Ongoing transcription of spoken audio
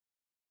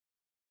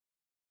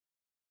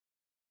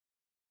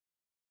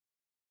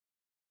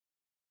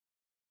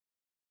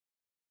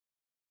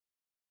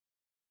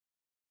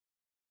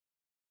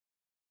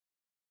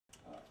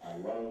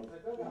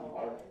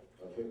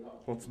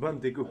Sont-ils bonnes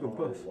tes Coco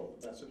Puffs?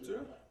 C'est sûr?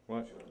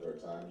 Ouais.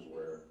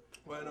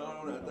 Ouais, non,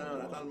 on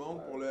attend le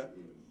monde pour le...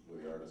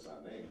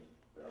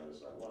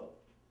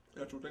 Il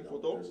y a tout plein de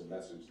photos.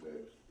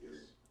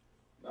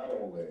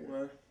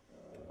 Ouais.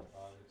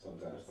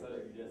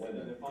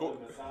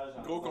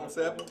 Gros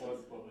concept.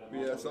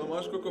 Puis ça, on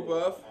mange Coco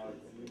Puff.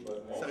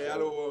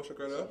 Céréales au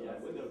chocolat.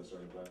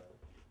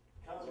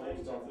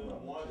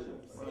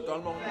 On attend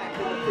le monde.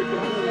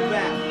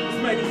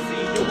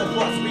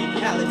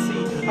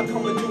 I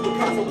come to do it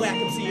cause of whack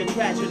and see a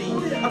tragedy.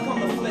 I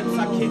come to flips,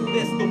 I kick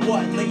this, the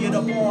what, lay it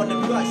up on the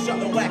cut, shut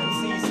the whack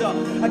and sees up.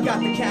 I got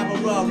the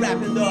camera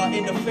rapping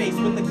in the face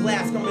with the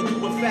glass, coming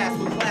through it fast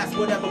with class,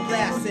 whatever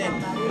blasting.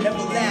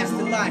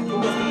 Everlasting life, it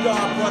was the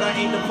God, but I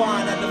ain't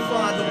divine. I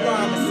define the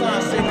rhyme and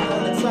sign, straight up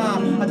on the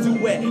time. I do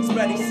it,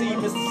 spreading seed,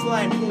 Mr.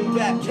 Slime, cool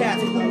back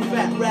cats, cool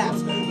fat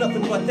raps.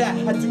 Nothing but that,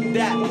 I do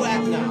that,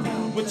 whack now.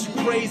 But you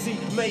crazy,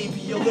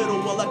 maybe a little.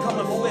 Well, I come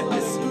and flip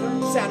this,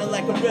 sounding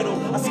like a riddle.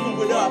 I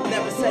screw it up,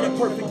 never said it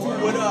perfect,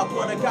 do it up.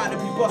 But I gotta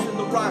be busting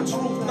the rhyme,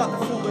 truth,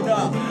 nothing fooling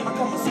up. I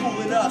come and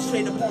school it up,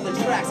 straight up on the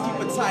tracks, keep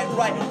it tight,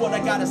 right? What I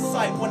gotta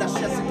sight when I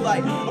shed some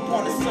light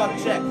upon the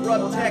subject.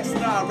 Rub text,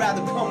 nah, I'd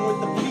rather come with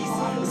the piece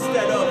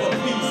instead of a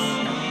piece.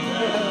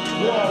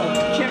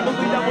 Whoa, can't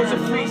believe that was a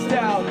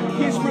freestyle.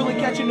 He's really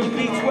catching the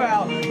beats,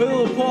 wow. A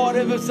little part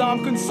of as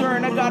I'm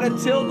concerned, I gotta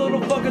tell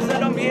little fuckers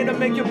that I'm here to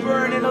make it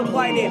burn and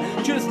light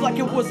it, just like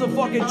it was a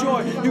fucking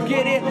joint. You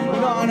get it?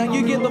 Nah,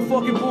 you get the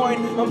fucking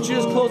point. I'm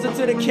just closer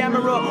to the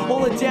camera,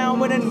 hold it down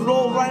when and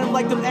roll, riding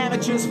like them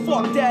amateurs.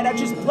 Fuck that, I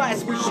just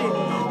blast with shit.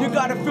 You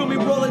gotta feel me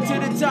rolling to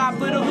the top.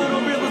 Little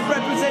realist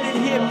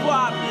representing hip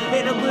hop.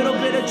 And a little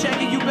bit of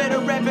checking, you better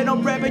rap it.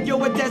 I'm rapping, yo,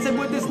 it dancing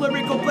with this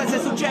lyrical blessing.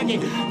 So check it.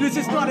 This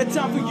is not a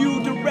time for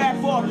you to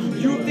rap off.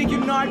 You think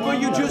you're not, but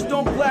you just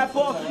don't clap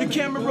off. The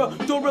camera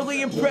don't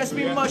really impress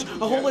me much.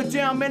 I hold it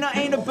down, man, I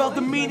ain't about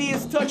the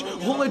media's touch.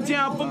 Hold it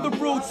down from the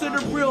roots to the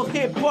real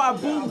hip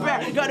hop boom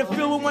back. Gotta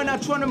feel it when I'm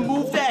trying to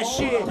move that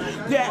shit.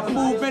 That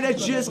movement that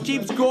just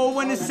keeps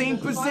going, the same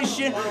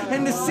position,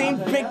 and the same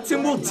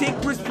victim will take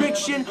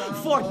restriction.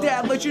 Fuck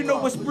that, let you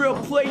know it's real.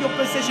 Play your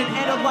position,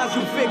 analyze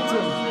your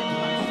victim.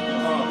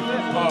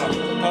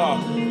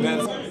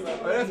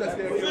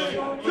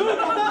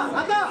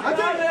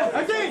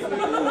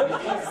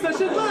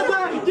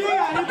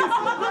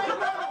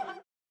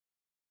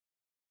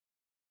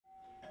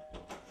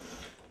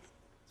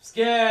 Parce que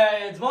y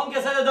a du monde qui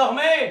essaie de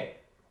dormir.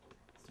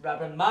 C'est un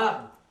peu de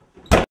merde.